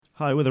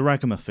Hi, we're the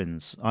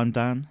Ragamuffins. I'm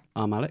Dan.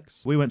 I'm Alex.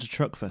 We went to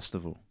Truck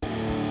Festival.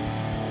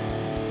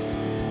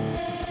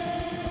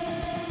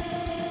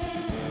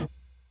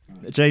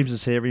 James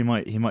is here. He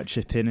might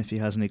chip in if he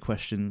has any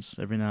questions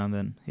every now and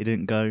then. He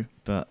didn't go,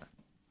 but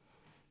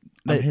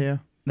I'm here.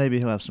 Maybe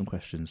he'll have some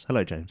questions.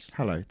 Hello, James.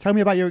 Hello. Tell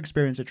me about your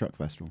experience at Truck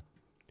Festival.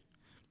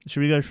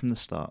 Should we go from the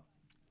start?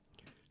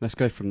 Let's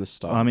go from the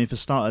start. I mean, for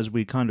starters,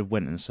 we kind of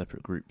went in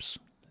separate groups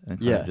and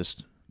kind Yeah. of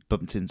just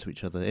bumped into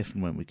each other if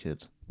and when we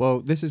could. Well,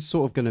 this is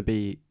sort of going to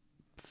be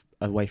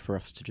a way for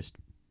us to just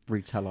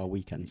retell our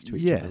weekends to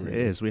each other. Yeah, really.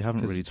 it is. We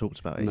haven't 'Cause- really talked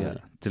about it no.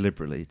 yet,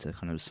 deliberately to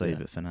kind of save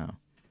Yeah. it for now.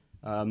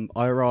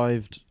 I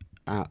arrived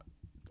at,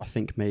 I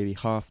think, maybe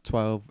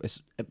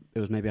 12:30. It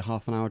was maybe a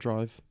half an hour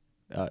drive.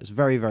 It's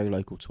very, very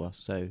local to us,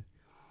 so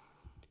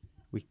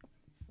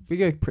we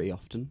go pretty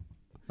often.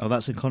 Oh,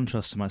 that's in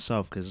contrast to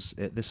myself because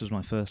this was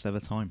my first ever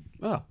time.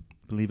 Oh,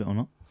 Believe it or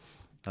not.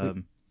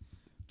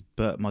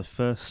 But my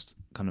first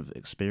kind of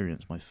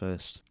experience, my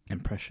first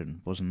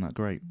impression wasn't that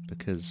great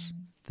because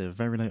they were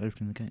very late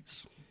opening the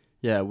gates.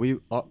 yeah.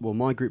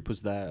 My group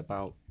was there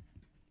about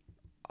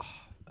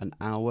an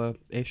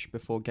hour-ish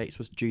before gates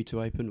was due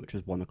to open, which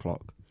was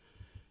 1:00.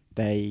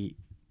 They,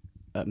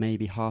 at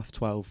maybe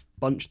 11:30,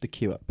 bunched the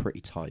queue up pretty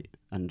tight,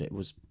 and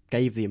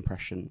gave the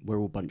impression we're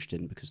all bunched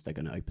in because they're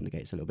going to open the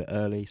gates a little bit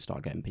early,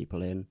 start getting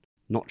people in.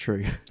 Not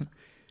true.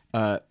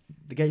 The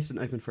gates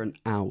didn't open for an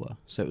hour,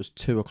 so it was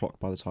 2:00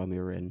 by the time we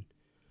were in.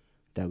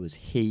 There was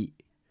heat.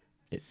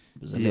 It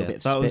was a little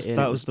bit spitting.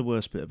 That was the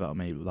worst bit about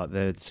me. Like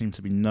there seemed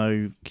to be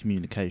no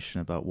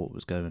communication about what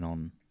was going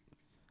on.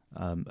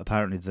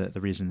 Apparently, the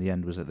reason in the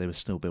end was that they were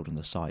still building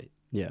the site,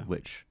 Yeah.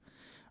 which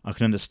I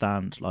can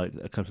understand. Like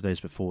a couple of days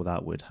before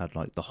that, we'd had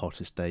like the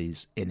hottest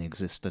days in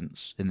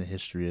existence in the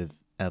history of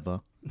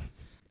ever.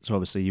 So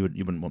obviously, you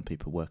wouldn't want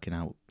people working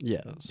out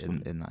Yeah, that's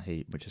fine. in that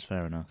heat, which is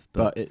fair enough.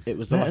 But it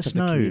was the let lack us of the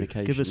know.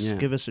 communication. Give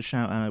us a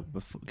shout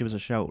give us a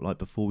shout like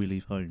before we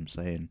leave home,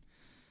 saying,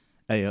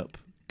 "Hey up,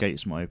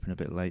 gates might open a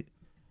bit late."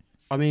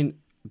 I mean,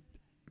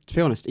 to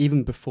be honest,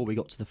 even before we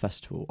got to the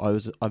festival,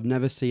 I've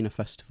never seen a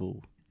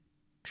festival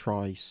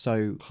try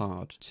so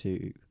hard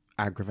to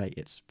aggravate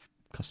its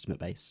customer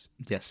base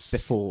Yes.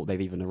 before they've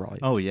even arrived.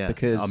 Oh yeah.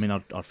 because I mean,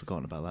 I'd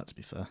forgotten about that, to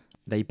be fair.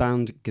 they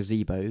banned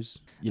gazebos.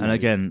 And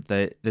again,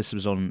 this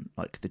was on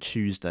like the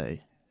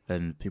Tuesday,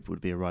 and people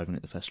would be arriving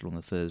at the festival on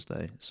the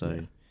Thursday. So Yeah.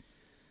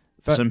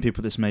 for But- some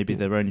people, this may be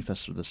their only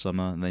festival of the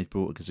summer, and they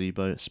brought a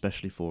gazebo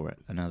especially for it,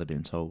 and now they're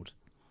being told,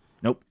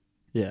 "Nope,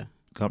 yeah,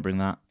 can't bring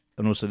that."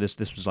 And also, this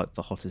was like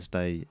the hottest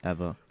day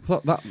ever.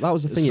 that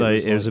was the thing. So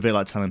it was a bit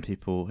like telling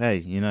people, "Hey,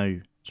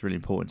 it's really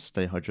important to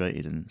stay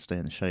hydrated and stay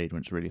in the shade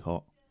when it's really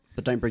hot.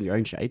 but don't bring your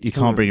own shade. You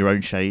can't bring your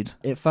own shade."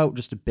 It felt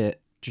just a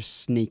bit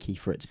sneaky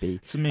for it to be.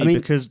 To me, I mean-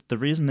 because the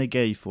reason they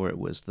gave for it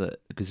was that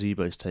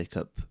gazebos take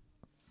up,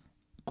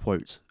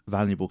 quote,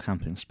 valuable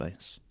camping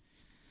space.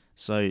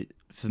 So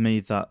for me,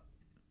 that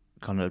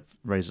kind of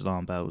raised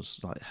alarm bells.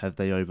 Like, have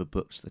they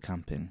overbooked the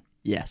camping?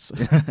 Yes.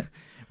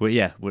 Well,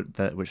 yeah,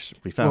 which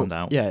we found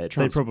out. Yeah, it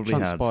They probably had.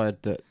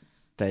 transpired that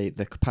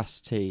the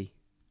capacity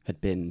had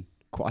been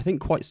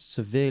quite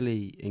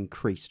severely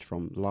increased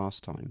from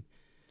last time,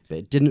 but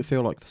it didn't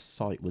feel like the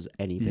site was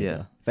any bigger.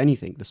 Yeah. If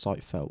anything, the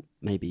site felt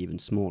maybe even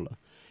smaller,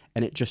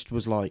 and it just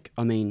was like,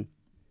 I mean,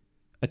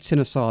 a tin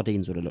of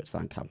sardines would have looked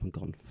at that camp and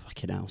gone,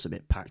 "Fucking hell, it's a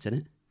bit packed in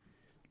it."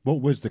 What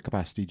was the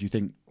capacity, do you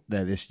think,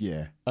 there this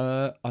year?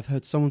 I've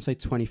heard someone say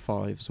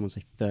 25, someone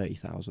say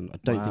 30,000. I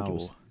don't think it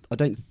was. Wow. I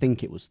don't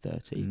think it was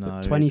 30, No.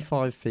 but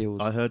 25 feels.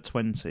 I heard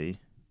 20,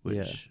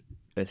 which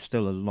is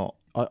still a lot.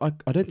 I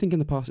don't think in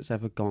the past it's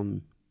ever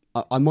gone.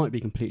 I might be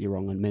completely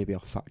wrong, and maybe I'll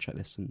fact check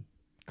this and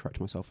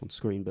correct myself on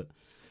screen. But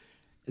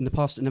in the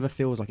past, it never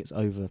feels like it's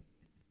over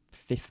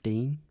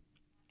 15.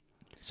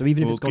 So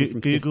even if it's gone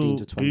from 15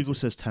 to 20, Google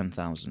says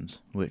 10,000,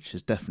 which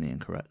is definitely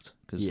incorrect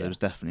because Yeah. there was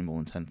definitely more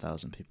than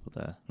 10,000 people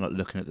there. Like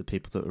looking at the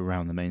people that were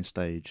around the main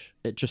stage.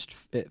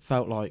 it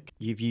felt like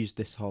you've used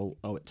this whole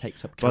it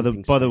takes up. By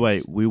Camping the way,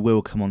 space. we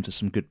will come on to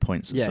some good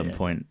points at Yeah, some yeah.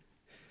 point.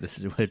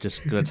 We're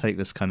just going to take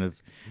this kind of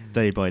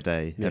day by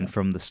day, Yeah. and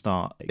from the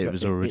start, it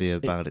was already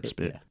a bad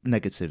yeah.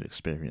 negative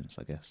experience,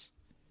 I guess.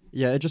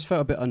 Yeah, it just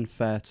felt a bit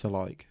unfair to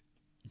like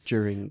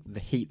during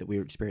the heat that we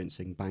were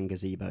experiencing, bang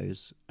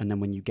gazebos, and then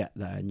when you get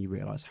there and you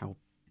realise how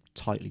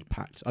tightly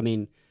packed. I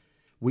mean,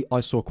 I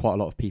saw quite a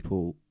lot of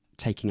people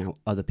taking out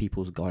other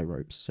people's guy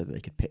ropes so that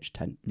they could pitch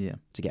tent Yeah,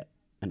 to get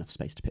enough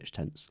space to pitch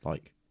tents.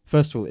 Like,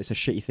 first of all, it's a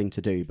shitty thing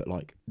to do, but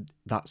like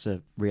that's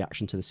a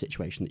reaction to the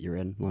situation that you're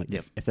in. Like,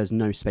 Yep. if there's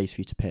no space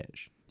for you to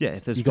pitch, yeah.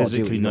 If there's You gotta do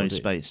what physically you no gotta do.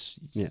 space,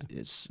 Yeah.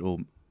 it's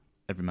all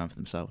every man for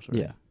themselves.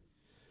 Really.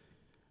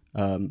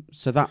 yeah.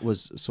 So that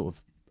was sort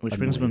of Which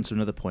brings me on annoying. to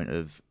another point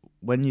of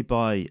when you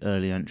buy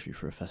early entry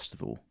for a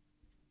festival,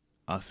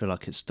 I feel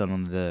like it's done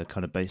on the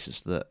kind of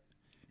basis that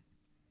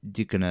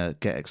you're gonna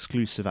get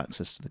exclusive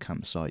access to the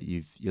campsite.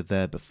 You're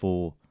there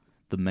before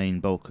the main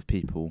bulk of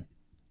people,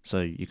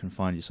 so you can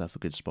find yourself a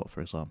good spot.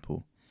 For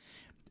example,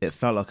 it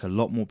felt like a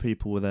lot more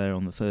people were there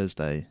on the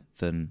Thursday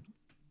than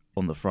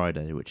on the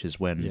Friday, which is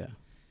when yeah.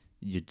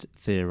 you'd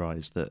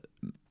theorise that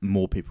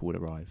more people would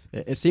arrive.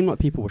 It seemed like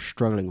people were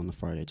struggling on the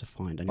Friday to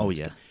find anyone. Oh to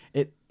yeah,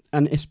 go.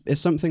 And it's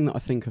something that I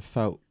think I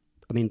felt.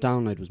 I mean,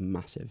 Download was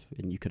massive,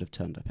 and you could have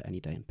turned up at any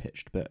day and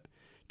pitched. But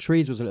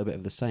Trees was a little bit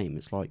of the same.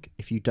 It's like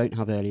if you don't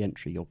have early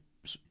entry, you're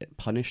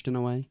punished in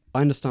a way.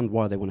 I understand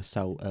why they want to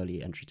sell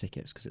early entry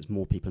tickets because it's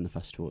more people in the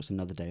festival. It's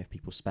another day of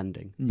people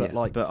spending. But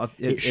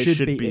it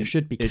should be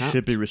it capped.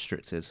 should be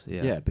restricted.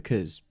 Yeah,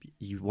 because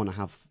you want to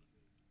have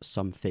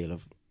some feel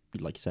of,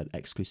 like you said,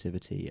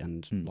 exclusivity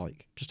and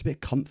like just a bit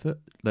of comfort.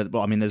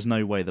 Well, I mean, there's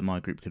no way that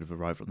my group could have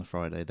arrived on the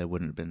Friday. There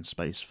wouldn't have been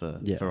space for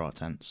our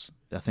tents.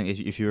 I think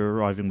if you were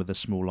arriving with a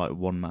small like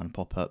one-man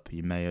pop-up,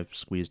 you may have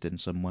squeezed in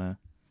somewhere.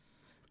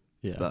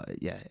 Yeah,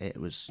 but yeah, it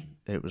was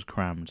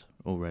crammed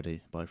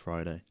already by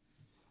Friday.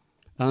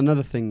 And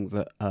another thing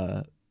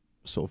that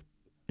sort of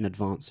in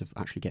advance of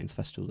actually getting to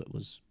the festival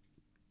that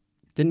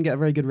didn't get a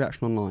very good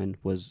reaction online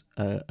was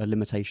a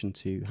limitation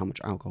to how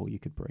much alcohol you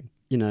could bring.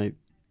 You know,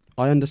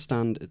 I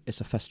understand it's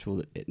a festival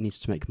that it needs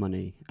to make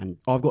money, and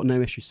I've got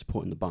no issue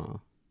supporting the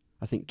bar.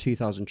 I think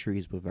 2000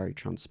 Trees were very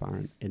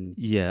transparent in.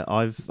 Yeah,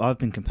 I've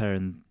been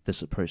comparing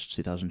this approach to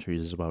 2000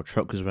 Trees as well.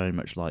 Truck was very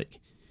much like,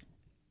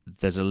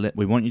 there's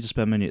we want you to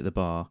spend money at the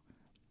bar.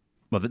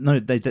 Well, no,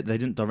 they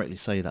didn't directly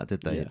say that,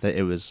 did they? Yeah.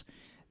 It was,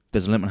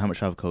 there's a limit on how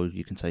much alcohol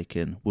you can take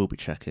in. We'll be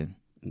checking,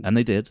 and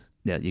they did.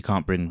 Yeah, you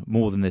can't bring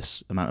more than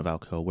this amount of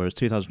alcohol. Whereas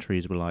 2000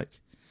 Trees were like,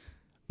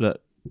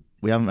 look,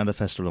 we haven't had a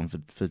festival on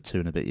for 2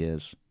 and a bit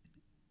years.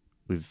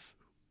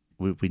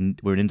 We're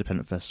an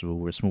independent festival.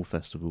 We're a small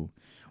festival.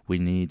 We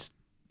need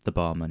the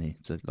bar money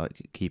to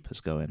like keep us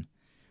going.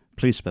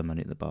 Please spend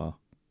money at the bar,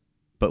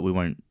 but we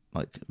won't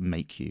like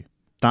make you.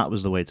 That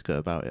was the way to go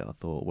about it, I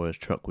thought. Whereas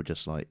Truck were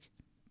just like,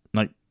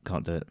 no,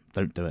 can't do it.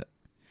 Don't do it.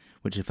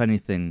 Which, if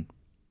anything,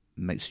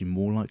 makes you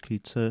more likely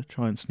to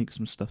try and sneak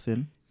some stuff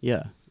in.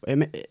 Yeah,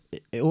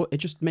 it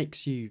just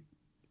makes you.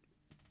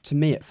 To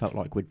me, it felt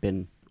like we'd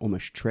been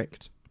almost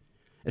tricked,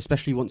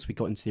 especially once we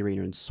got into the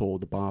arena and saw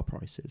the bar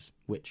prices,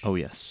 which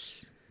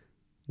yes,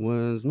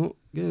 was not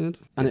good.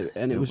 And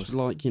it was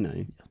like, you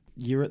know,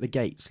 you're at the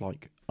gates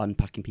like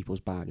unpacking people's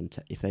bag, and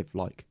if they've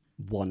like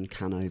one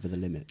can over the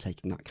limit,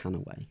 taking that can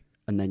away,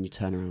 and then you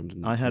turn around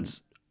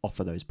and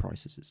offer those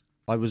prices.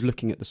 I was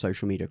looking at the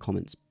social media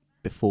comments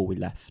before we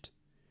left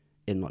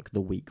in like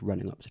the week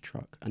running up to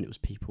Truck, and it was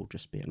people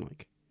just being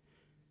like,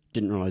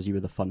 didn't realise you were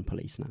the fun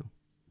police now.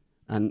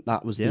 And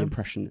that was the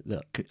impression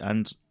that...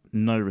 And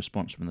no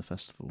response from the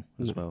festival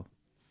as well.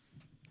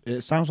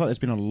 It sounds like there's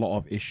been a lot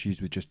of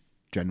issues with just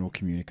general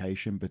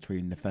communication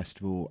between the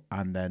festival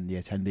and then the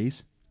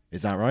attendees.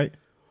 Is that right?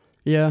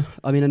 Yeah,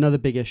 I mean, another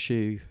big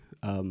issue...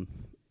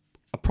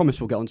 I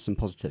promise we'll get on to some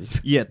positives.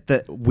 Yeah,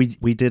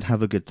 we did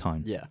have a good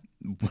time. Yeah.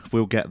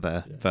 We'll get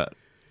there. Yeah. But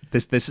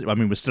this I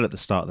mean, we're still at the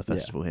start of the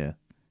festival here.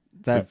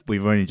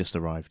 We've only just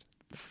arrived.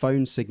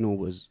 Phone signal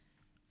was...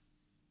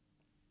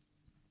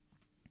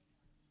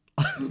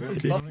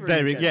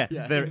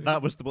 That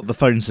was what the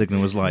phone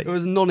signal was like. It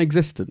was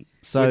non-existent.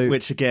 So,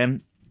 which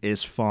again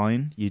is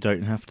fine. You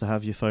don't have to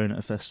have your phone at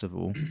a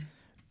festival.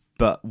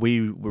 But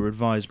we were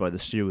advised by the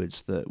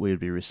stewards that we would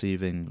be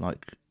receiving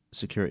like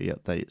security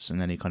updates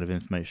and any kind of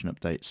information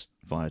updates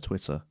via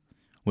Twitter,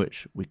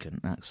 which we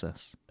couldn't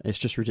access. It's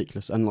just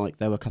ridiculous. And like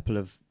there were a couple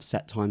of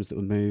set times that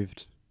were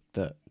moved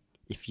that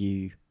if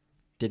you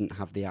didn't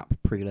have the app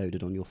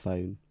preloaded on your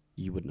phone,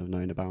 you wouldn't have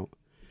known about.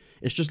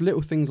 It's just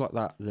little things like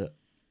that that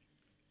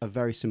are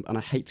very simple. And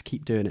I hate to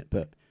keep doing it,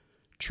 but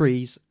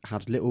Trees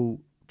had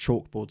little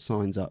chalkboard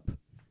signs up.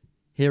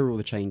 Here are all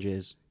the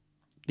changes.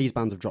 These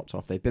bands have dropped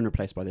off. They've been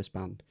replaced by this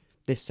band.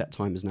 This set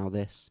time is now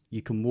this.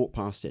 You can walk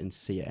past it and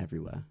see it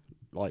everywhere.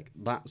 Like,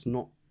 that's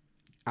not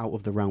out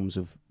of the realms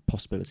of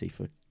possibility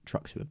for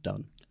Truck to have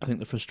done. I think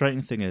the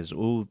frustrating thing is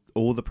all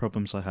the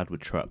problems I had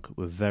with Truck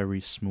were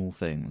very small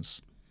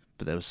things,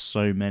 but there were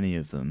so many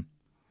of them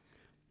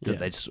that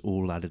they just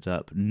all added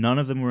up. None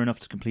of them were enough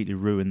to completely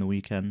ruin the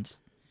weekend.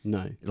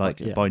 No.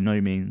 By no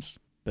means.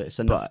 But it's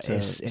enough to...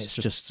 It's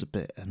just a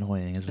bit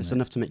annoying, isn't it? It's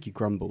enough to make you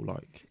grumble,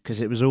 like...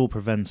 Because it was all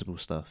preventable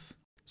stuff.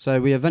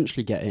 So we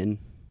eventually get in.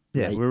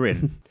 Yeah, we're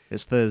in.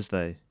 It's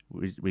Thursday.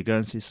 We go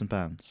and see some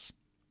bands.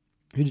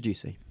 Who did you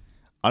see?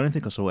 I don't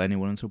think I saw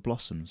anyone until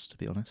Blossoms, to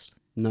be honest.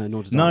 No,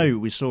 nor did I. No,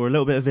 we saw a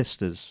little bit of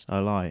Vistas. I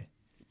lie.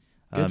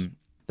 Good.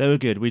 They were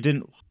good. We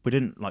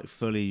didn't like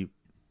fully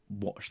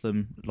watch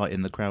them like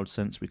in the crowd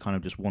sense. We kind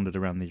of just wandered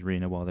around the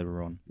arena while they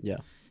were on. Yeah.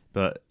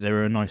 But they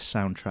were a nice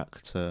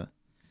soundtrack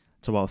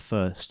to our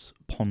first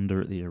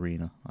ponder at the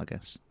arena, I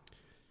guess.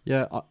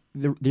 Yeah,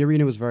 the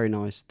arena was very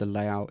nice. The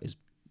layout is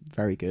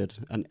very good,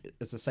 and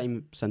it's the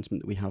same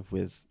sentiment that we have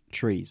with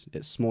Trees.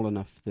 It's small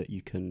enough that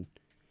you can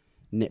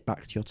nip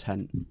back to your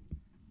tent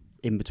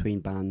in between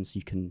bands.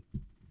 You can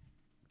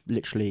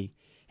literally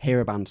hear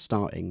a band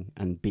starting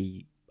and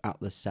be at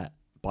the set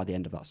by the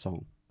end of that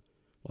song.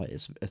 Like,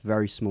 it's a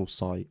very small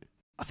site.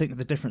 I think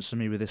the difference for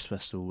me with this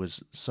festival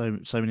was so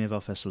many of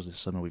our festivals this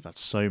summer, we've had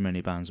so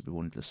many bands that we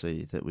wanted to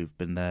see that we've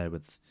been there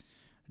with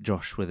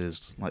Josh with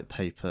his like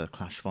paper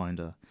Clash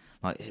Finder,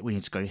 like, we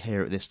need to go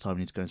here at this time, we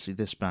need to go and see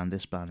this band,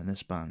 and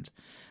this band.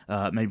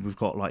 Maybe we've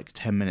got like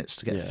 10 minutes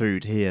to get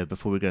food here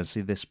before we go and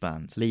see this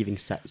band. Leaving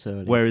sets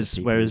early. Whereas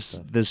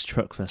this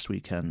Truckfest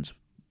weekend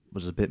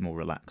was a bit more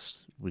relaxed.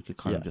 We could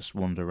kind of just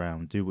wander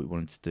around, do what we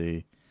wanted to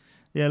do.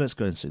 Yeah, let's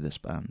go and see this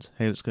band.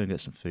 Hey, let's go and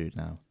get some food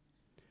now.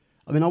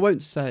 I mean, I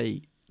won't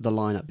say the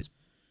lineup is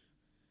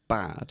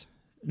bad.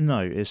 No,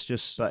 it's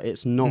just... But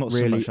it's not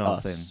really so much our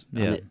us.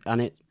 thing. Yeah.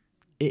 And it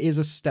is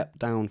a step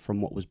down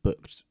from what was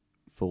booked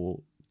for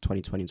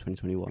 2020 and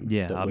 2021.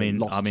 Yeah, I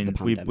mean,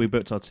 we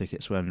booked our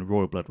tickets when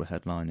Royal Blood were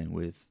headlining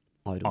with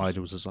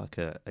Idols as like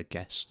a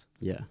guest,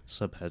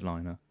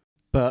 sub-headliner.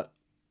 But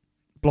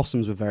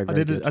Blossoms were very,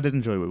 very good. I did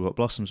enjoy what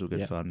Blossoms were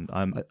good fun.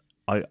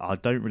 I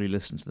don't really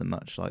listen to them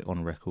much, like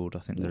on record. I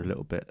think they're a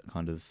little bit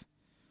kind of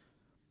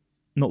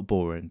not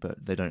boring,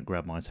 but they don't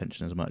grab my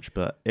attention as much.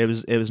 But it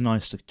was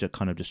nice to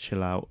kind of just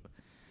chill out,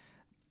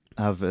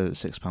 have a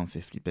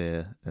 £6.50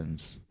 beer,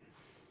 and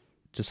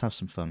just have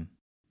some fun.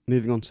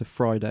 Moving on to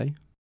Friday,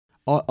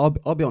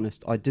 I'll be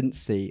honest. I didn't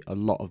see a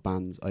lot of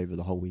bands over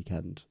the whole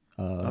weekend.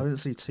 I didn't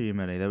see too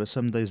many. There were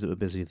some days that were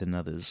busier than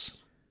others.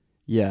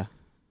 Yeah,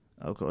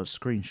 I've got a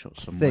screenshot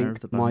somewhere. I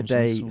think my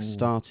day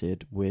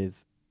started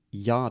with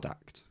Yard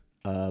Act.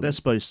 They're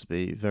supposed to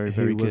be very,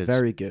 very good. Who were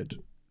very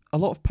good. A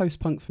lot of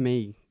post-punk for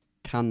me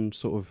can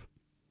sort of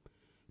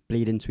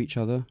bleed into each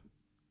other.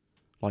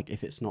 Like,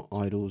 if it's not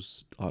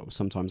Idols, I will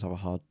sometimes have a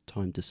hard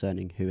time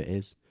discerning who it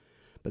is.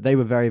 But they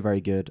were very,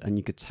 very good, and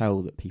you could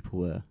tell that people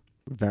were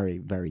very,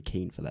 very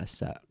keen for their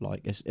set.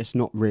 Like, it's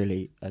not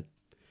really a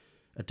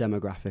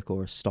demographic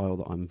or a style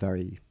that I'm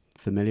very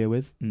familiar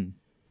with,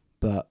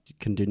 but you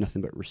can do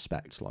nothing but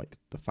respect, like,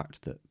 the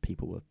fact that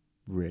people were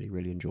really,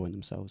 really enjoying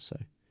themselves. So,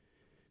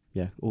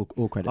 yeah, all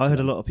credit to them. I heard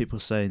a lot of people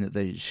saying that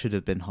they should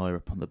have been higher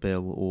up on the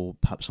bill or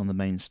perhaps on the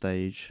main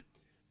stage.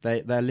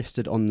 They're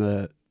listed on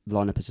the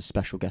lineup as a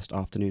special guest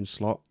afternoon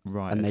slot.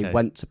 Right, and they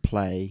went to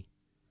play...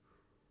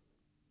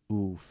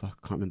 Ooh, fuck,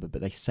 I can't remember,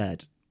 but they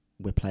said,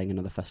 we're playing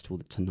another festival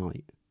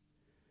tonight.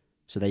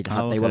 So they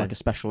were like a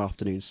special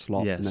afternoon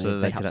slot, and so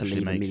they had to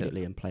leave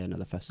immediately and play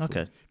another festival.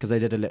 Okay. Because they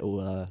did a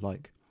little,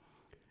 like,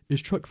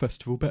 is Truck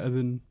Festival better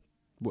than...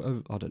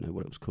 whatever? I don't know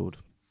what it was called.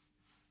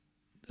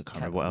 I can't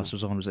remember what else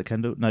was on. Was it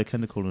Kendall? No,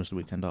 Kendall Calling was the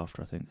weekend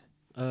after, I think.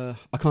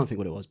 I can't think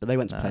what it was, but they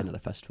went to play another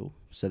festival,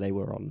 so they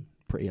were on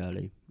pretty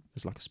early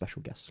as like a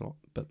special guest slot,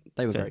 but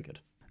they were very good.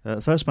 The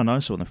first band I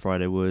saw on the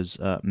Friday was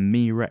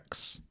Me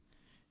Rex,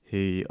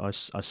 who I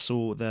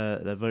saw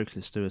their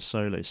vocalist do a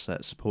solo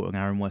set supporting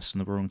Aaron West and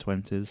the Roaring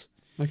Twenties.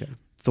 Okay.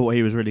 Thought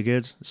he was really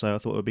good, so I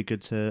thought it would be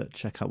good to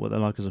check out what they're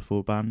like as a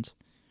full band.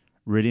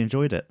 Really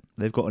enjoyed it.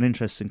 They've got an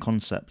interesting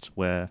concept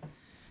where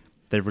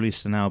they've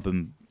released an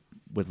album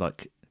with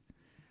like,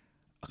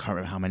 I can't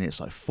remember how many, it's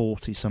like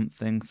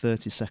 40-something,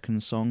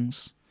 30-second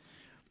songs,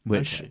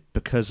 which,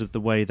 because of the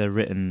way they're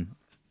written,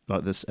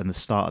 like this, and the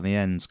start and the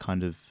ends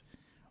kind of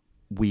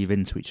weave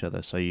into each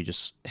other. So you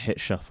just hit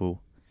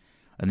shuffle,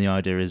 and the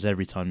idea is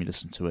every time you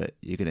listen to it,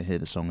 you're going to hear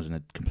the songs in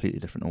a completely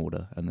different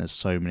order. And there's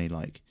so many,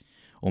 like,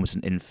 almost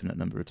an infinite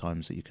number of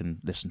times that you can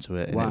listen to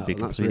it, and it'll be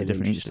completely really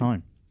different each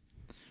time.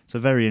 It's a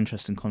very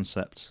interesting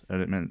concept,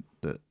 and it meant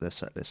that their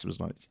set list was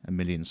like 1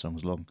 million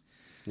songs long.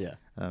 Yeah.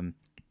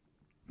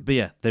 But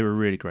yeah, they were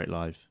really great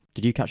live.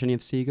 Did you catch any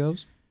of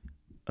Seagulls?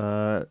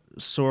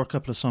 Saw a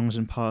couple of songs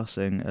in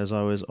passing as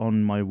I was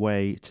on my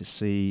way to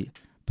see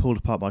Pulled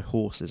Apart by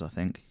Horses, I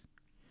think,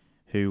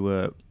 who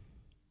were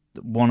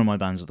one of my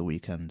bands of the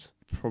weekend.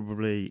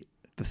 Probably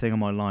the thing on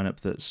my lineup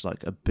that's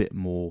like a bit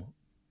more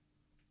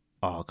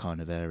our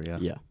kind of area.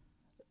 Yeah.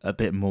 A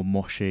bit more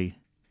moshy,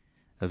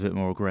 a bit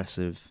more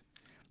aggressive.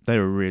 They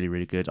were really,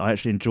 really good. I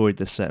actually enjoyed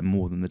this set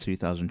more than the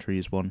 2000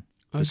 Trees one,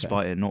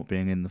 despite it not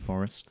being in the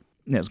forest.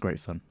 Yeah, it was great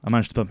fun. I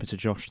managed to bump into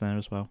Josh there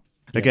as well.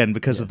 Yeah, again,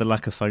 because of the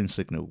lack of phone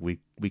signal,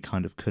 we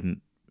kind of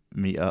couldn't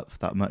meet up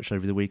that much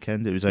over the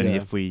weekend. It was only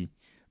if we,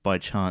 by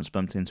chance,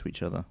 bumped into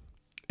each other.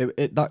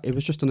 It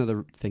was just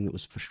another thing that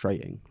was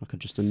frustrating, like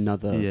just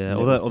another. Yeah,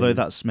 although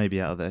that's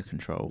maybe out of their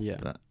control. Yeah,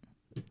 but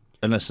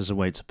unless there's a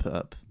way to put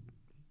up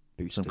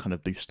some kind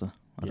of booster,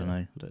 I don't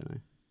know.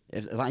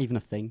 Is that even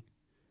a thing?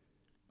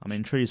 I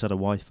mean, Trees had a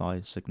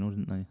Wi-Fi signal,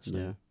 didn't they? So.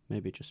 Yeah,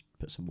 maybe just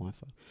put some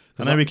Wi-Fi.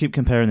 I know we keep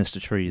comparing this to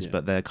Trees,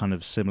 but they're kind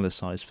of similar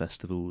sized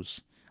festivals,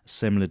 a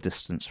similar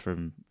distance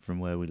from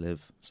where we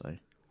live. So,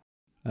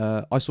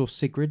 I saw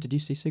Sigrid. Did you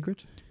see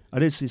Sigrid? I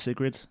did see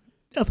Sigrid.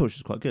 Yeah, I thought she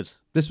was quite good.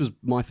 This was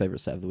my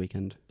favourite set of the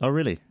weekend. Oh,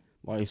 really?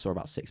 Well, I only saw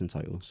about 6 in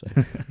total, so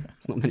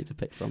it's not many to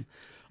pick from.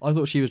 I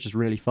thought she was just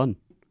really fun.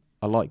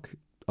 I like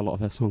a lot of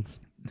her songs,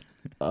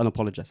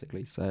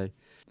 unapologetically. So.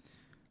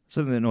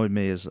 Something that annoyed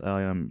me is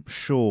I am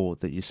sure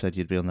that you said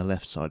you'd be on the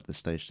left side of the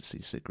stage to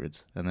see Sigrid,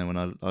 and then when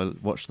I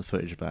watched the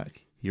footage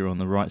back, you're on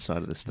the right side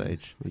of the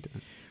stage.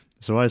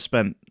 So I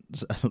spent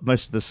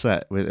most of the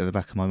set in the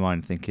back of my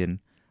mind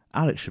thinking,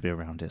 Alex should be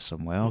around here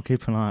somewhere. I'll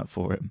keep an eye out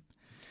for him.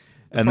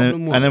 And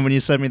then when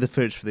you send me the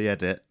footage for the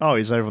edit,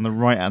 he's over on the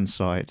right-hand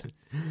side.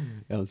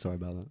 Yeah, I'm sorry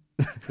about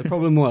that. The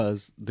problem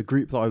was the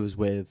group that I was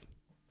with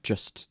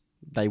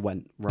they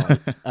went right,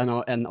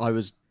 and I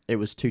was it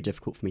was too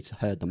difficult for me to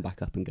herd them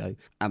back up and go,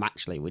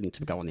 actually, we need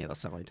to go on the other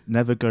side.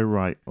 Never go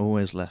right,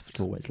 always left.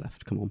 Always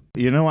left, come on.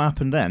 You know what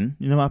happened then?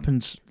 You know what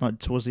happened like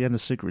towards the end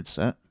of Sigrid's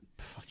set?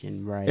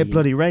 Fucking rain. It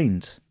bloody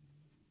rained.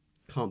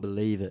 Can't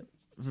believe it.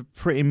 For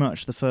pretty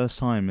much the first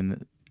time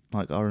in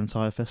our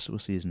entire festival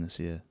season this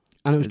year.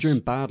 And it was It's- during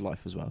Bad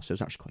Life as well, so it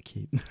was actually quite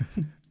cute.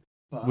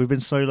 But We've been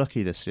so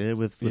lucky this year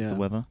with Yeah. the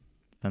weather.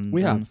 And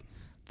we have.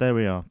 There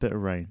we are, bit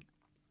of rain.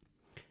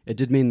 It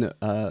did mean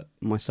that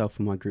myself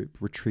and my group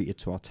retreated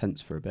to our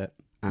tents for a bit.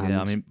 And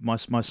Yeah, I mean,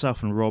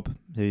 myself and Rob,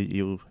 who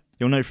you'll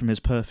know from his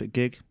Perfect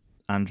gig,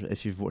 and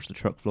if you've watched the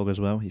truck vlog as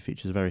well, he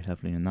features very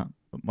heavily in that.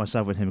 But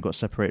myself and him got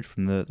separated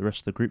from the rest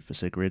of the group for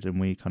Sigrid, and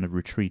we kind of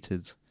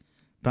retreated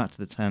back to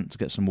the tent to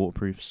get some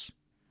waterproofs,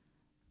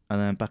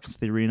 and then back into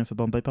the arena for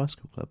Bombay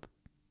Bicycle Club.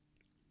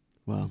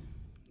 well,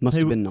 must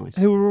Who- have been nice.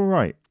 Who were all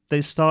right.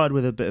 They started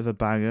with a bit of a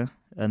banger,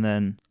 and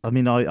then, I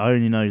mean, I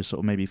only know sort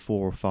of maybe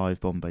 4 or 5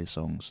 Bombay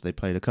songs. They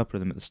played a couple of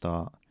them at the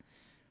start,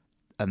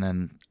 and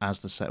then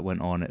as the set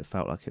went on, it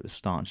felt like it was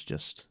starting to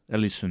just, at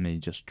least for me,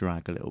 just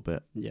drag a little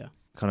bit. Yeah.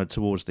 Kind of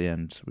towards the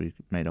end, we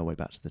made our way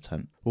back to the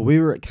tent. Well, we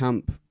were at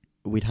camp.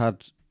 We'd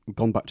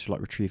gone back to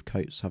like retrieve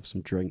coats, have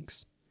some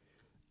drinks,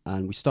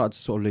 and we started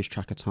to sort of lose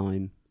track of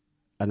time.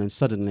 And then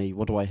suddenly,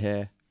 what do I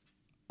hear?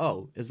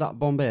 Oh, is that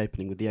Bombay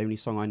opening with the only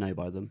song I know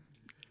by them?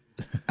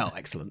 Oh,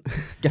 excellent.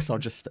 Guess I'll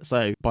just...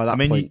 So, by that I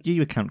mean, point...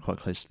 you were camped quite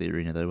close to the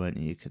arena, though, weren't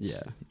you? You could,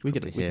 Yeah, we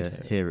could could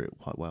hear hear it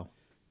quite well.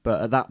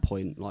 But at that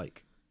point,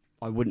 like,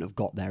 I wouldn't have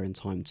got there in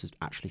time to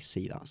actually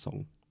see that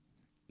song.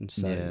 And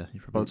so, Yeah, you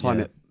by probably, the time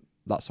yeah.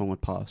 that song had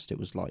passed, it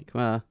was like,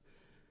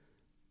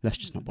 let's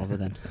just not bother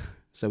then.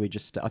 So we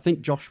just... I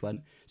think Josh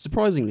went...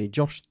 Surprisingly,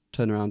 Josh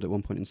turned around at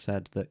one point and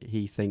said that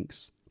he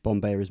thinks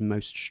Bombay are his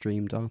most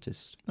streamed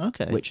artist,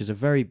 Okay, which is a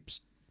very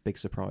big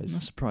surprise.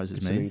 that surprises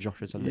Considering me.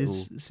 Josh is a It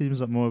little...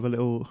 seems like more of a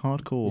little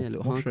hardcore. Yeah,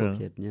 little washer. hardcore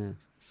kid, yeah.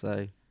 So, I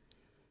him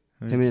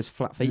mean, and his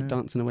flat feet yeah.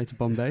 dancing away to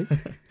Bombay.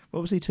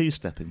 What was he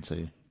two-stepping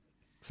to?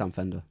 Sam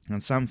Fender.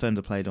 And Sam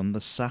Fender played on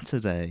the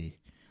Saturday,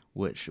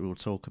 which we'll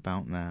talk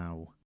about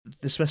now.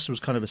 This festival's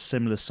kind of a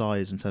similar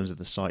size in terms of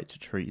the site to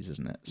Trees,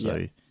 isn't it? So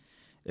Yeah.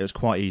 it was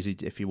quite easy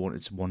if you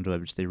wanted to wander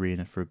over to the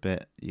arena for a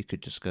bit, you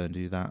could just go and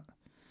do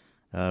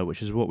that,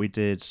 which is what we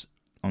did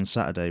on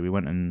Saturday. We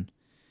went and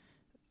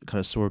kind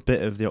of saw a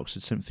bit of the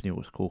Oxford Symphony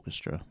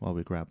Orchestra while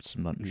we grabbed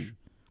some lunch,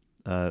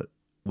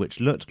 which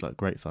looked like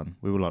great fun.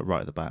 We were like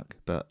right at the back,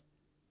 but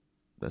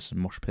there's some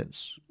mosh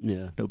pits, Yeah.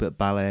 a little bit of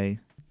ballet.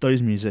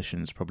 Those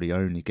musicians probably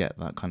only get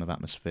that kind of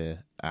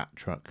atmosphere at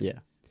Truck Yeah.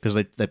 because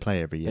they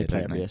play every year. They play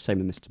don't every they? year.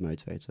 Same with Mr.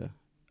 Motivator.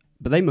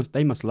 But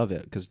they must love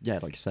it because, yeah,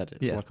 like you said,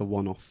 it's Yeah. like a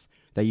one-off.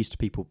 They're used to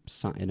people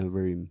sat in a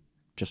room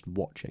just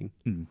watching.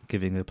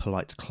 Giving a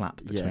polite clap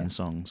between Yeah.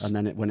 songs. And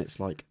then when it's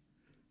like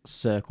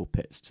circle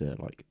pits to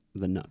like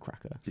the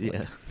Nutcracker. It's like,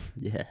 Yeah.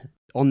 yeah.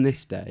 On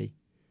this day,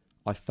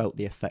 I felt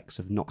the effects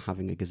of not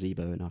having a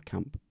gazebo in our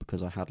camp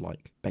because I had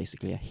like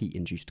basically a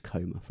heat-induced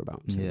coma for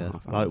about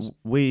 2.5 hours.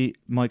 Like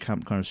my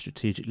camp kind of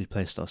strategically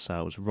placed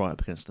ourselves right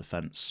up against the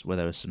fence where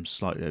there were some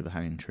slightly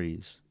overhanging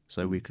trees,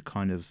 so we could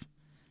kind of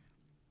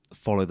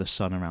follow the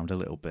sun around a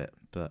little bit,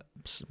 but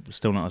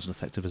still not as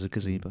effective as a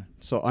gazebo.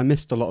 So I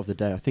missed a lot of the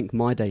day. I think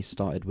my day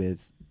started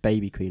with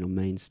Baby Queen on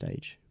main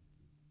stage,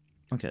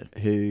 Okay.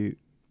 who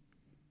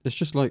is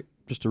just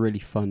a really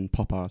fun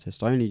pop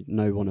artist. I only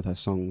know one of her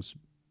songs,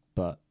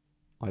 but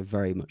I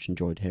very much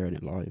enjoyed hearing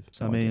it live.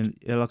 So I mean,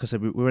 yeah, like I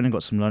said, we went and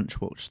got some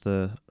lunch, watched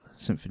the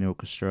symphony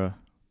orchestra,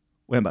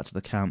 went back to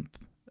the camp,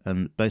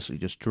 and basically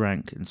just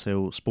drank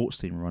until sports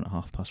team were on at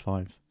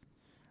 5:30.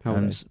 how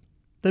and were they?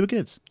 they were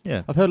good.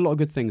 Yeah. I've heard a lot of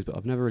good things, but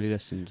I've never really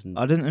listened. And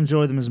I didn't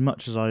enjoy them as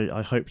much as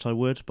I hoped I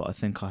would, but I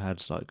think I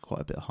had like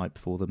quite a bit of hype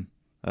for them.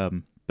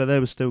 But they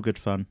were still good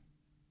fun.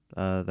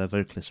 Their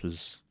vocalist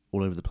was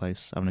all over the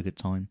place, having a good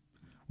time.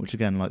 Which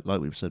again, like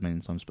we've said many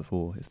times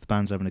before, if the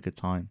band's having a good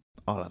time,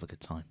 I'll have a good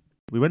time.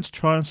 We went to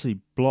try and see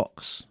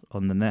Blocks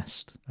on the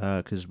Nest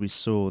because we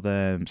saw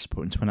them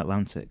supporting Twin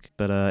Atlantic,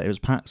 but it was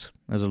packed.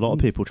 There's a lot of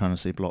people trying to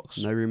see Blocks.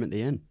 no room at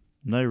the inn.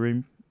 No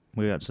room.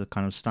 We had to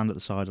kind of stand at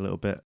the side a little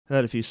bit,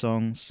 heard a few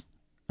songs,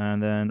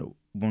 and then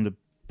wandered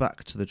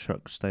back to the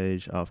truck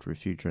stage after a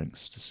few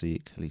drinks to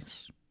see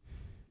Khalees.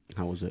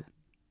 How was it?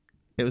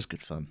 It was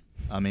good fun.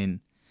 I mean,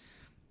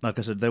 like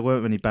I said, there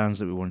weren't many bands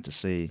that we wanted to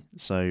see,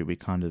 so we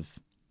kind of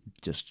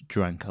just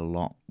drank a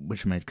lot,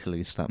 which made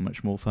Khalees that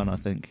much more fun, I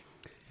think.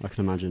 I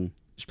can imagine.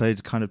 She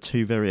played kind of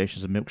 2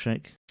 variations of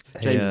Milkshake.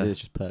 James A is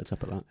just perked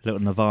up at that. little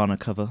Nirvana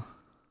cover.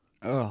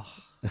 Oh,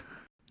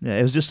 Yeah,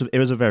 it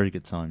was a very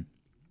good time.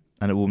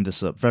 And it warmed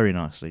us up very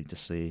nicely to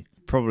see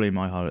probably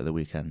my highlight of the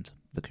weekend,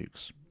 the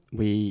Kooks.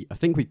 I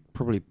think we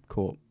probably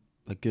caught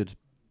a good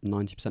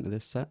 90% of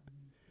this set.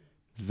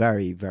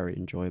 Very, very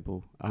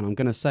enjoyable. And I'm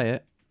going to say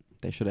it,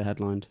 they should have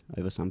headlined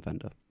over Sam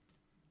Fender.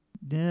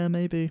 Yeah,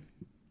 maybe.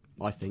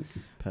 I think,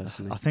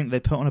 personally. I think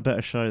they put on a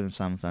better show than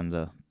Sam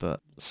Fender,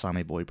 but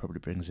Sammy Boy probably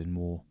brings in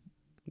more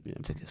Yeah,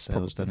 ticket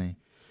sales, doesn't he?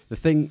 The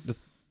thing,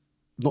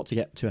 not to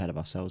get too ahead of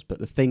ourselves, but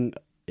the thing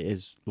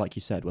is, like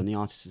you said, when the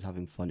artist is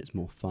having fun, it's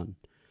more fun.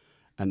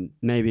 And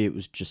maybe it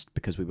was just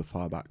because we were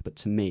far back, but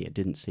to me, it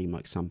didn't seem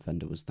like Sam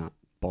Fender was that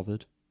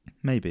bothered.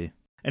 Maybe.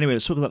 Anyway,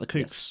 let's talk about the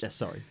Kooks. Yes,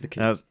 sorry, the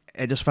Uh, Kooks.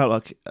 it just felt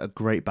like a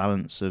great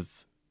balance of,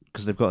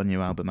 because they've got a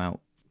new album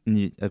out,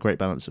 a great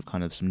balance of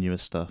kind of some newer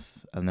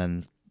stuff and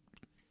then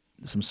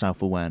some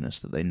self-awareness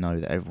that they know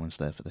that everyone's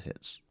there for the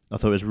hits. I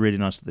thought it was really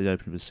nice that they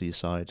opened with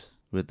Seaside,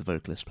 with the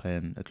vocalist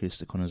playing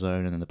acoustic on his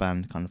own and then the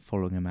band kind of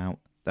following him out.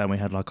 And we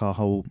had like our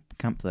whole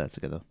camp there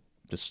together,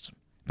 just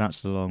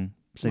bouncing along,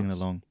 singing Nice.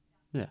 along,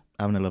 Yeah.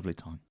 having a lovely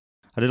time.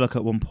 I did like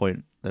at one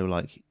point, they were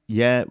like,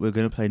 yeah, we're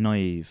going to play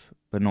Naive,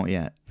 but not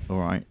yet, all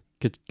right?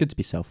 Good to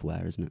be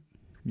self-aware, isn't it?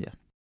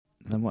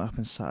 And then what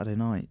happens Saturday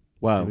night?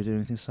 Well, Did we do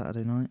anything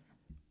Saturday night?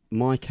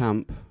 my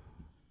camp...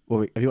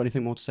 Well, have you got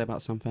anything more to say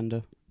about Sam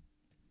Fender?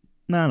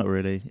 No, not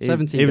really.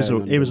 17 It was going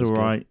all, under it was was all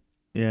good. right.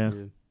 Yeah.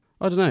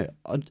 I don't know.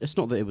 It's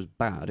not that it was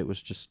bad. It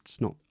was just...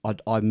 It's not...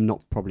 I'm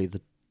not probably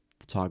the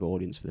target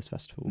audience for this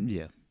festival.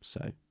 Yeah.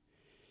 So,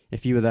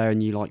 if you were there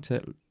and you liked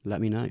it,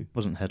 let me know.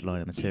 Wasn't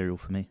headliner material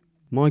for me.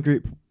 My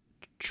group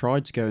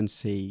tried to go and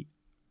see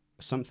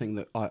something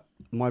that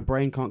my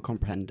brain can't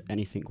comprehend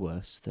anything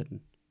worse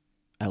than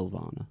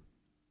Elvana.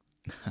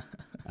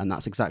 And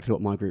that's exactly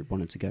what my group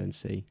wanted to go and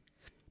see.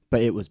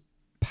 But it was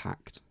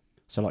packed.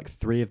 So like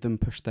 3 of them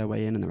pushed their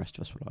way in and the rest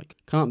of us were like,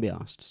 can't be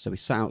asked. So we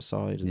sat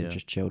outside and Yeah.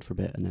 just chilled for a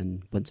bit and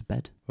then went to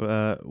bed.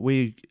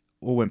 We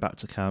all went back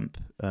to camp,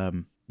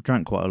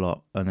 drank quite a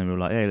lot, and then we were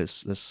like, hey,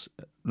 let's.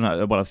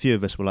 No, well, a few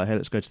of us were like, hey,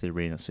 let's go to the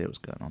arena, see what's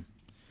going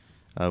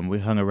on. We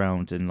hung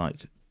around in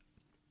like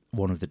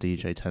one of the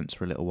DJ tents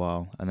for a little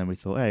while, and then we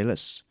thought, hey,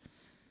 let's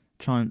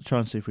try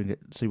and see if we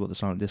can see what the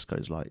silent disco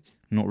is like.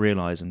 Not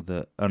realizing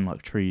that,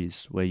 unlike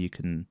Trees, where you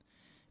can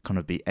kind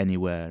of be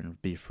anywhere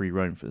and be free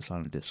roam for the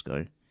silent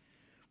disco,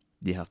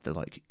 you have to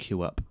like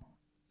queue up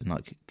and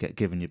like get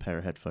given your pair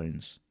of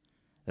headphones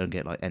and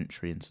get like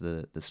entry into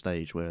the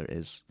stage where it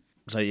is.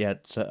 So yeah,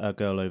 so a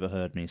girl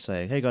overheard me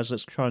saying, "Hey guys,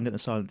 let's try and get the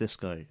silent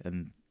disco,"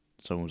 and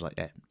someone was like,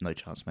 "Yeah, no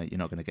chance, mate. You're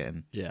not going to get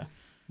in." Yeah.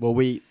 Well,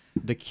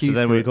 the queue. So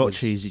then for we it got was-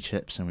 cheesy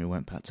chips and we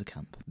went back to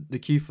camp. The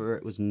queue for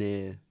it was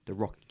near the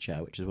rocking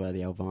chair, which is where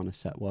the Elvana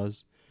set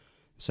was.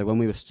 So when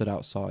we were stood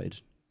outside,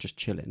 just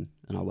chilling,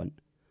 and I went,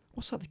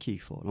 "What's that the queue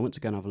for?" And I went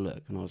to go and have a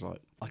look, and I was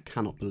like, "I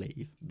cannot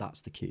believe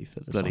that's the queue for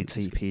the Bloody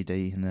silent disco."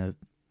 TPD and their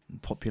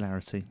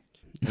popularity.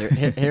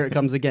 Here it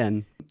comes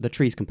again, the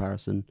Trees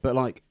comparison. But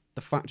like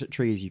the fact at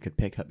Trees, you could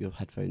pick up your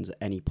headphones at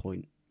any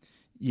point.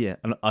 Yeah,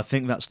 and I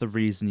think that's the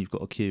reason you've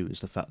got a queue, is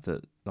the fact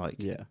that like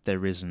Yeah.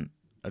 there isn't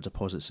a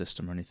deposit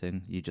system or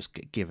anything. You just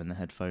get given the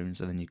headphones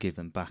and then you give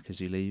them back as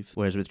you leave.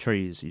 Whereas with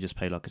Trees, you just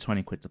pay like a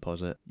 20 quid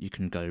deposit. You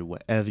can go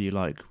wherever you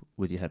like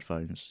with your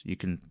headphones. You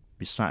can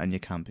be sat in your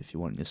camp if you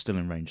want. You're still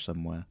in range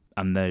somewhere.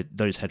 And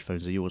those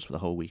headphones are yours for the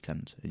whole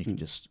weekend. And you can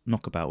just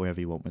knock about wherever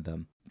you want with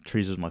them.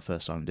 Trees was my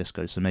first silent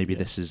disco, so maybe Yeah.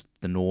 this is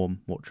the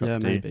norm, what Truck Yeah,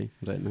 do. maybe.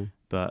 I don't know.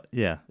 But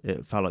yeah,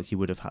 it felt like you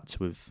would have had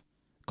to have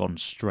gone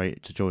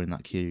straight to join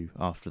that queue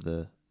after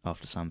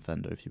Sam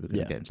Fender if you were going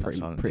to Yeah, get into that pretty,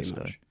 silent pretty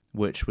disco. much.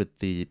 Which, with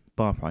the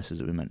bar prices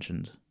that we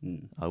mentioned,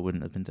 Mm, I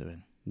wouldn't have been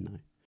doing. no.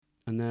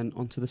 And then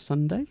on to the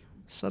Sunday.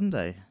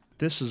 Sunday.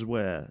 This is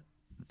where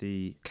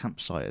the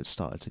campsite had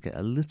started to get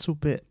a little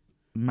bit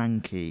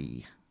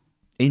manky,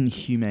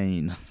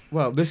 inhumane.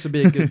 Well, this would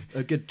be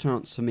a good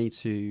chance for me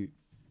to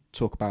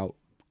talk about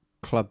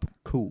Club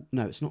Cool.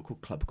 No, it's not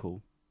called Club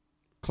Cool.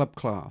 Club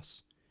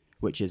Class,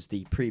 which is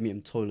the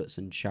premium toilets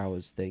and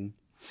showers thing.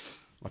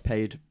 I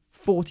paid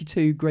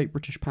 42 Great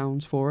British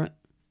pounds for it,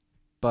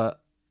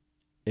 but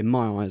in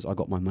my eyes, I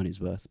got my money's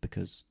worth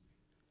because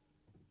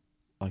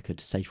I could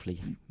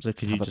safely So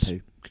could have a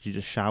poo. you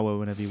just shower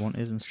whenever you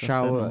wanted and stuff?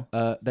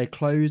 Shower. They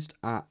closed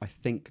at I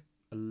think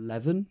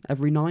 11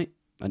 every night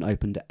and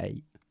opened at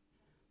 8.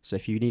 So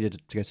if you needed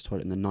to go to the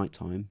toilet in the night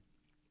time,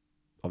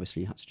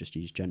 obviously you had to just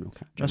use general.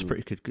 That's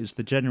pretty good, because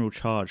the general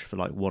charge for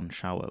like one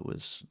shower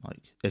was like,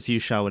 if you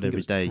showered I think it every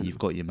was day, 10. you've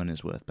got your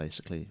money's worth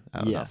basically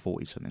out of Yeah. that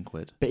 40 something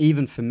quid. But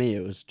even for me,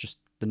 it was just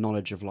the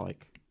knowledge of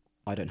like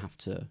I don't have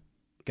to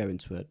go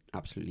into an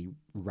absolutely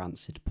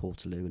rancid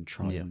portaloo and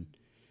try Yeah. and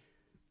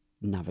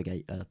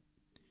navigate a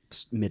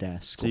mid-air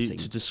So you, squatting.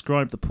 to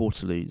describe the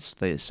portaloos,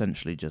 they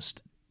essentially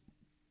just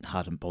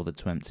hadn't bothered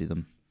to empty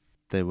them.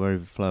 They were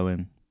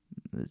overflowing.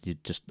 You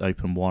just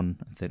open one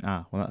and think,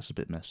 well, that's a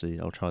bit messy.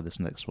 I'll try this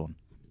next one.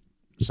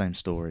 Same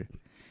story.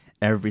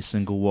 Every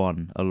single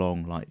one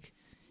along like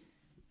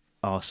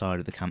our side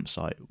of the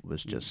campsite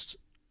was just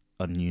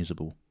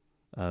unusable,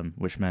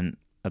 which meant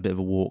a bit of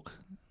a walk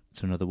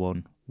to another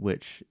one,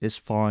 which is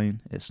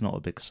fine. It's not a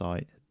big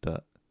site,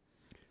 but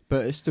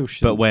But it still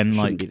shouldn't, when,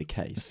 shouldn't like, be the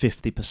case.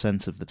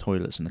 50% of the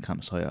toilets in the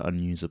campsite are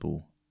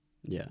unusable,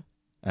 Yeah.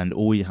 and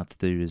all you have to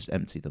do is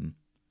empty them.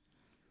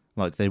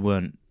 Like, they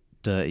weren't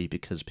dirty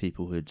because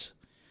people had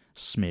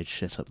smeared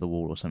shit up the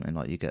wall or something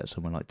like you get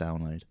somewhere like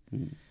Download.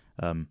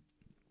 Mm.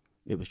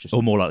 It was just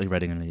Or more likely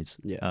Reading and Leeds.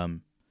 yeah.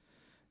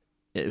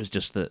 It was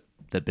just that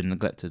they'd been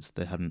neglected.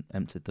 They hadn't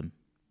emptied them,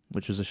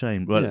 which was a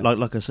shame. Well, Yeah.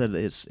 like I said,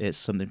 it's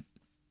something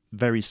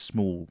very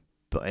small,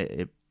 but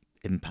it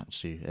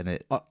impacts you, and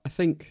I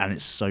think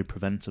it's so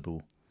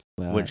preventable.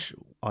 which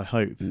I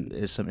hope Mm.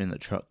 is something that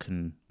Truck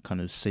can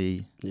kind of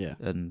see yeah,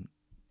 and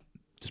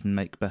just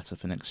make better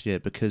for next year,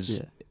 because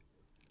yeah,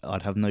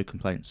 I'd have no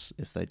complaints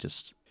if they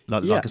just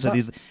like Yeah, I said, that-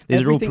 these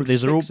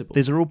everything's are all fixable.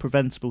 these are all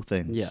preventable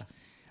things. yeah.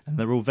 And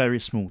they're all very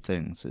small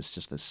things. It's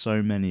just there's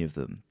so many of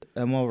them.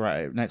 And while we're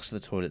at it, next to the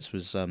toilets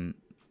was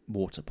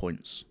water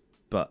points.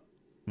 But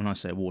when I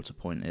say water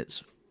point,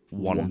 it's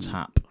one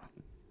tap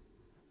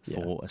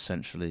for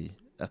essentially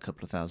a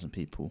couple of thousand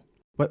people.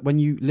 But when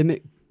you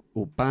limit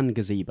or ban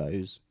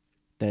gazebos,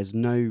 there's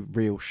no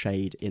real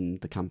shade in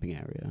the camping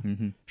area.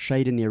 Mm-hmm.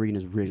 Shade in the arena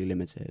is really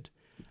limited,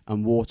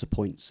 and water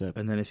points are,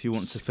 And then if you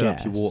want to fill up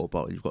your Scarce. water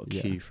bottle, you've got to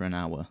Yeah. queue for an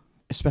hour.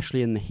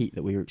 especially in the heat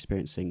that we were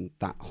experiencing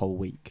that whole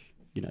week.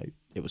 You know,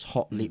 it was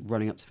hot Mm.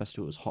 running up to the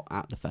festival. It was hot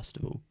at the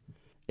festival.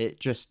 I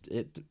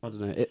don't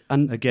know.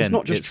 And Again, it's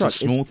not just truck. a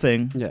small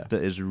thing Yeah.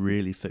 that is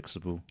really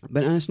fixable. And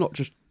it's not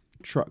just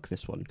truck,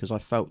 this one, because I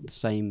felt the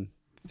same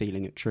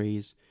feeling at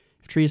Trees.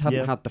 If Trees hadn't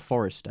Yeah. had the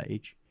forest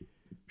stage,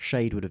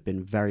 shade would have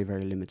been very,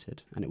 very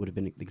limited, and it would have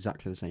been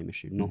exactly the same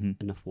issue. Not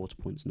Mhm. enough water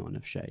points, not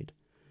enough shade.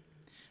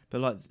 But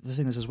like the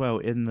thing is as well,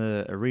 in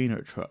the arena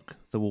at Truck,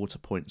 the water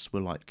points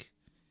were like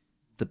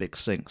the big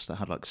sinks that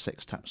had like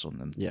 6 taps on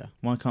them. Yeah.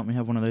 Why can't we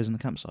have one of those in the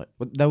campsite?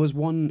 Well, there was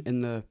one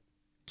in the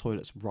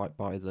toilets right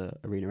by the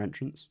arena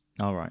entrance,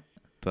 All right,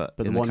 but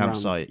but in the the one round-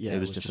 campsite, yeah, it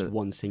was just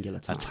one singular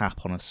a tap.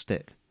 tap on a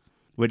stick.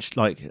 Which,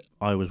 like,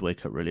 I always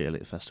wake up really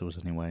early at festivals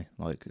anyway.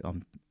 Like,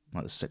 I'm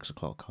like at 6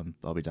 o'clock,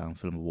 I'll be down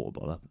filling my water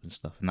bottle up and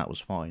stuff, and that was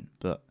fine.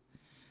 But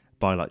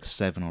by like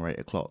 7 or 8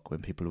 o'clock,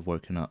 when people have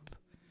woken up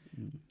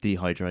Mm.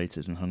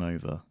 dehydrated and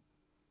hungover,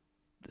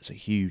 there's a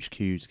huge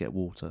queue to get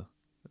water,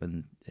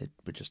 and it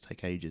would just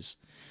take ages.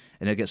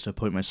 And it gets to a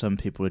point where some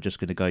people are just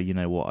going to go, you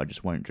know what, I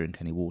just won't drink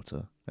any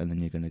water, and then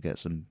you're going to get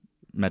some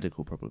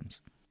medical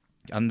problems.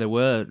 And there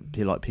were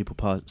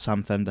people.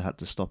 Sam Fender had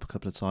to stop a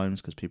couple of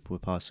times because people were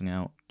passing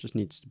out. Just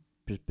needs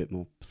a bit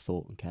more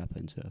thought and care put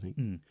into it, I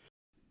think.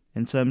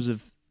 In terms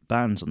of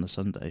bands on the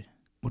Sunday,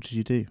 what did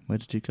you do? Where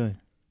did you go?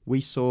 We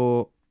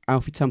saw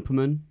Alfie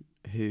Templeman,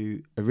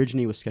 who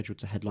originally was scheduled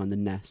to headline the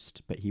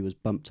Nest, but he was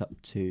bumped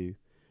up to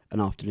an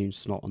afternoon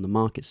slot on the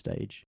Market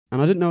stage. And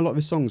I didn't know a lot of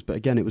his songs, but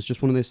again, it was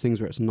just one of those things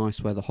where it's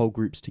nice where the whole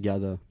group's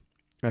together,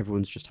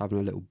 everyone's just having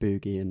a little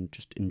boogie and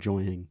just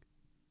enjoying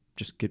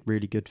just good,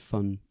 really good,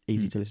 fun,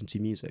 easy to listen to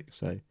music.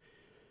 So,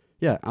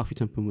 yeah, Alfie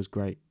Templeman was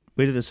great.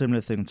 We did a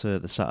similar thing to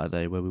the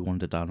Saturday where we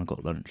wandered down and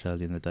got lunch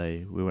early in the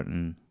day. We went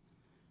and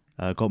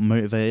got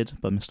motivated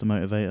by Mr.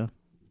 Motivator.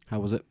 How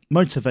was it?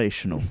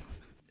 Motivational.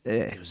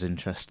 It was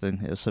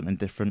interesting. It was something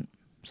different,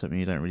 something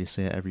you don't really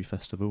see at every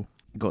festival.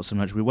 Got some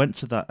lunch. We went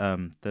to that.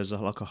 There's a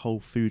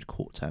whole food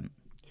court tent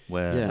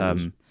where Yeah,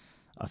 it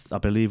was- I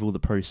believe all the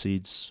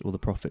proceeds, all the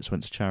profits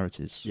went to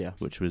charities. Yeah.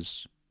 Which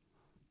was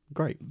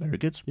Great. very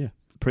good. Yeah.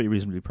 Pretty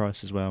reasonably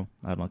priced as well.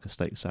 I had like a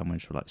steak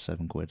sandwich for like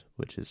 £7,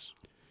 which is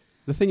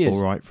The thing is,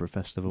 all right for a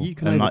festival. you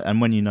can And, over-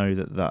 and when you know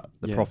that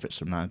the Yeah. profits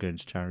from that are going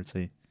to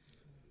charity,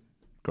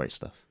 great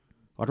stuff.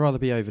 I'd rather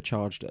be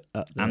overcharged at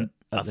the And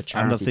at the and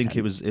charity I think tent.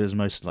 it was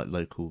mostly like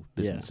local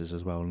businesses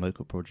as well and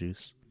local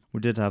produce. We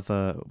did have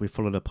we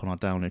followed up on our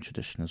Download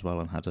tradition as well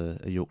and had a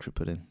Yorkshire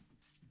pudding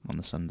on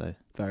the Sunday.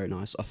 Very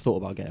nice. I thought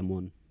about getting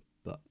one,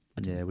 but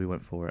I didn't. Yeah, we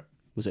went for it.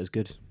 Was it as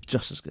good?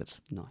 Just as good.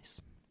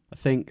 Nice. I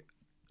think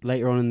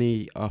later on in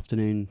the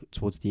afternoon,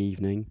 towards the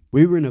evening,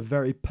 we were in a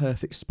very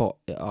perfect spot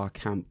at our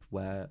camp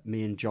where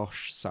me and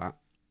Josh sat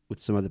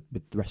with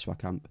with the rest of our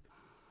camp,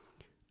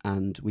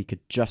 and we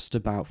could just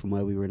about from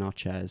where we were in our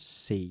chairs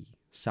see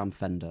Sam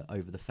Fender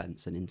over the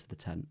fence and into the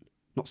tent.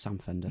 Not Sam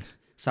Fender,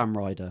 Sam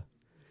Ryder,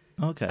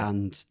 Okay.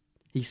 and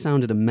he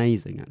sounded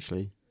amazing.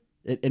 Actually,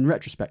 in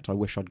retrospect, I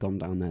wish I'd gone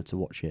down there to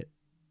watch it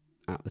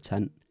at the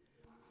tent,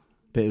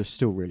 but it was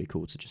still really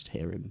cool to just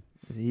hear him.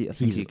 I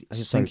he's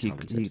so think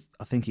talented.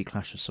 I think he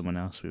clashed with someone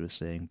else we were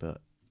seeing,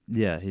 but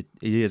yeah,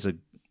 he is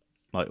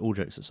all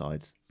jokes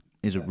aside,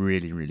 he's a Yeah.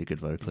 really, really good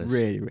vocalist.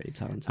 Really, really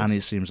talented. And he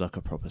seems like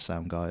a proper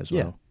sound guy as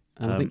Yeah. well.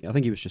 And I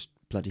think he was just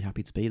bloody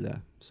happy to be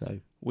there. So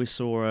We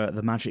saw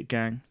the Magic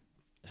Gang,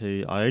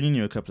 who I only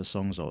knew a couple of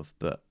songs of,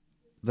 but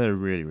they're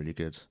really, really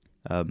good.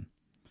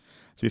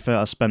 To be fair,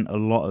 I spent a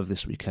lot of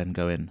this weekend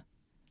going,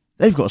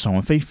 they've got a song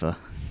on FIFA,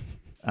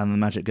 and the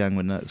Magic Gang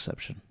were no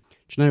exception.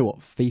 do you know what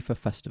FIFA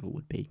Festival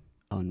would be?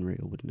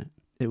 Unreal, wouldn't it?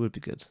 It would be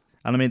good.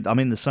 And I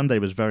mean, the Sunday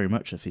was very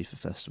much a FIFA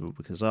festival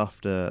because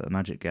after the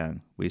Magic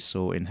Gang, we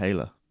saw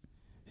Inhaler,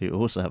 who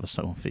also have a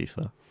song on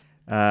FIFA.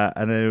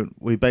 And then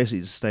we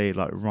basically just stayed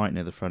like right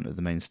near the front of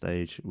the main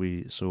stage.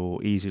 We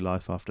saw Easy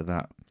Life after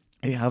that.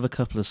 We have a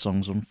couple of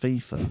songs on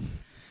FIFA.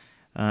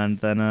 And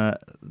then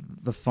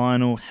the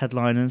final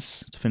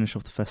headliners to finish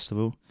off the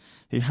festival,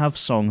 who have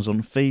songs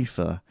on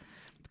FIFA,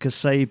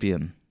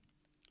 Kasabian.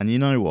 And you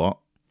know what?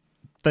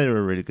 They were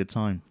a really good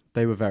time.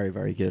 They were very,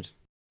 very good.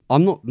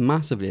 I'm not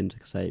massively into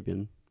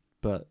Kasabian,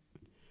 but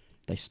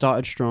they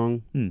started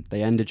strong,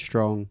 they ended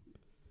strong,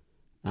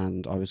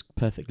 and I was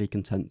perfectly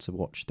content to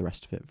watch the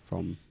rest of it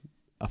from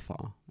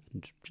afar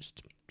and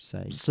just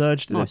say,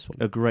 Serge did nice one.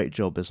 a great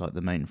job as like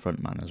the main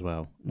frontman as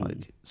well.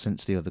 Like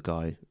since the other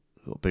guy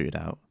got booted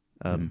out,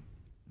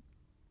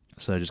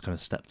 So I just kind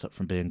of stepped up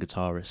from being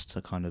guitarist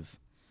to kind of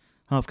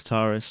half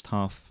guitarist,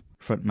 half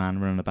front man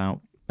running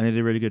about. And he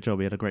did a really good job.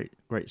 He had a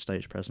great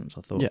stage presence,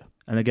 I thought. Yeah.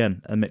 And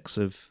again, a mix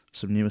of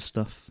some newer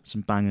stuff,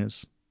 some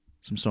bangers,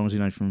 some songs you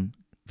know from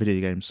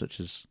video games such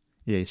as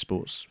EA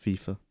Sports,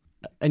 FIFA.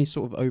 Any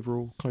sort of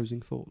overall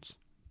closing thoughts?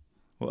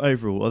 Well,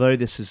 overall, although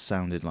this has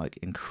sounded like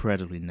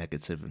incredibly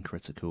negative and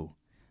critical,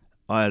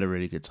 I had a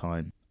really good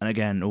time. And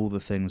again, all the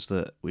things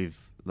that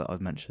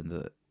I've mentioned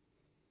that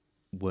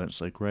weren't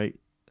so great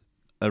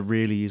are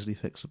really easily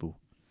fixable.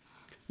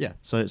 Yeah.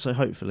 So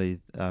hopefully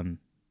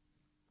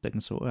they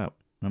can sort it out.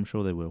 And I'm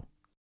sure they will.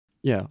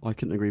 Yeah, I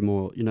couldn't agree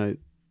more. You know,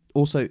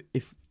 also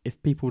if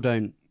people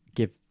don't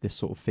give this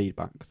sort of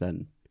feedback,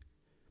 then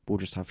we'll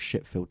just have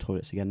shit-filled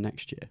toilets again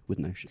next year with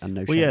no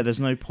shame. Well, yeah, there's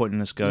no point in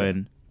us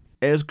going,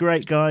 it was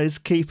great, guys,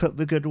 keep up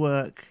the good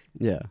work.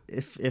 Yeah.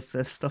 If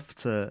there's stuff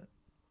to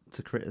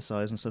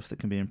criticise and stuff that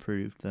can be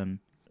improved, then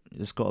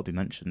it's got to be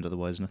mentioned,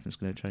 otherwise nothing's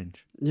going to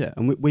change. Yeah,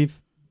 and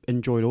we've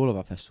enjoyed all of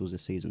our festivals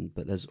this season,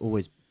 but there's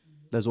always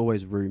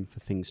room for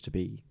things to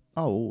be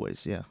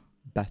always, yeah,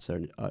 better.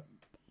 And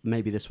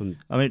maybe this one.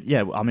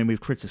 We've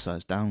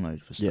criticised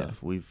Download for stuff.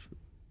 Yeah.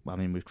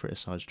 We've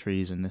criticised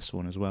Trees in this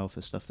one as well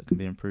for stuff that can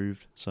be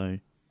improved. So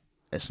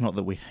it's not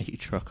that we hate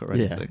Truck or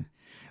anything.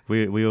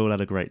 We all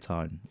had a great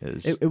time.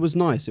 It was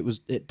nice.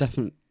 It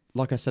definitely,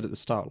 like I said at the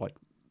start, like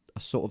a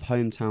sort of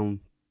hometown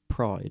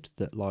pride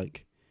that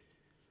like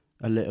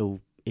a little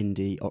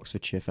indie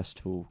Oxfordshire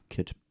festival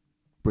could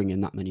bring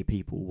in that many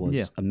people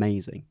was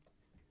amazing.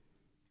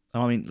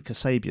 I mean,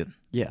 Kasabian.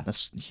 Yeah,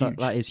 that's huge.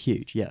 That is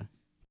huge. Yeah,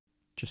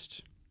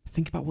 just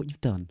think about what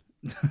you've done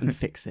and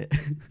fix it.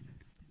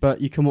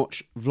 But you can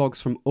watch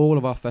vlogs from all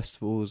of our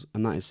festivals,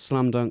 and that is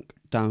Slam Dunk,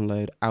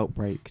 Download,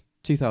 Outbreak,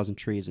 2000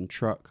 Trees and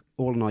Truck,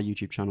 all on our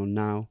YouTube channel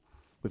now.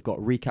 We've got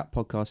recap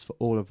podcasts for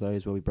all of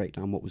those where we break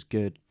down what was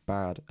good,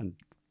 bad, and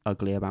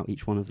ugly about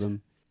each one of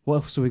them.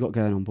 What else have we got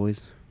going on,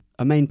 boys?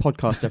 A main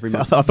podcast every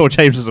month. I thought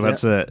James was about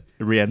to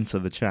re-enter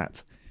the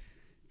chat.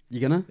 You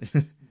gonna?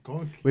 Go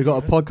on. We've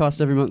got a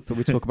podcast every month where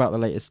we talk about the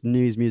latest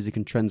news, music,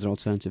 and trends in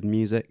alternative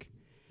music.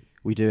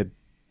 We do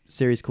a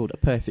series called A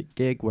Perfect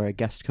Gig, where a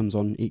guest comes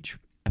on each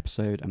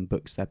episode and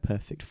books their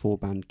perfect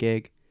 4-band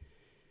gig.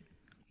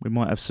 We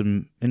might have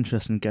some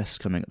interesting guests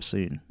coming up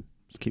soon.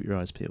 Just keep your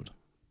eyes peeled.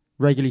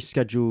 Regularly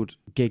scheduled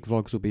gig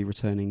vlogs will be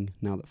returning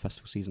now that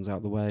festival season's out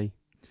of the way.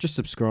 Just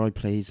subscribe,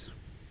 please.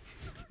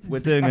 We're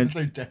doing I'm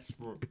so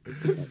desperate.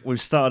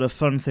 We've started a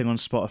fun thing on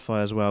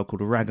Spotify as well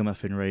called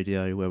Ragamuffin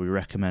Radio, where we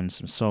recommend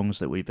some songs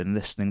that we've been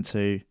listening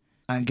to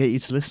and get you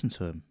to listen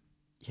to them.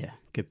 Yeah,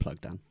 good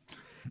plug, Dan.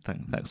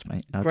 Thanks,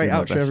 mate. Great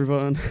outro,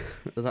 everyone.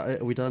 Is that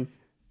it? Are we done?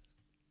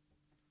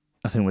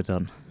 I think we're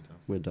done.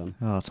 We're done.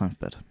 Time for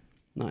bed.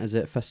 That is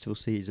it. Festival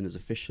season is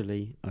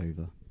officially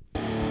over.